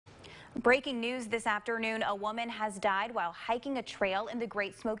Breaking news this afternoon, a woman has died while hiking a trail in the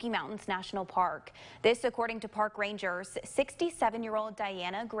Great Smoky Mountains National Park. This according to park rangers. 67-year-old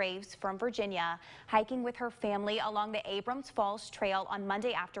Diana Graves from Virginia hiking with her family along the Abrams Falls Trail on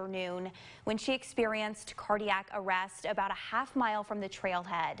Monday afternoon when she experienced cardiac arrest about a half-mile from the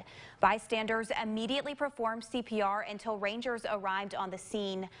trailhead. Bystanders immediately performed CPR until rangers arrived on the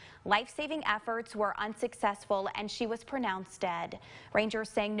scene. Life-saving efforts were unsuccessful and she was pronounced dead. Rangers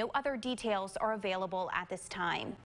saying no other details are available at this time.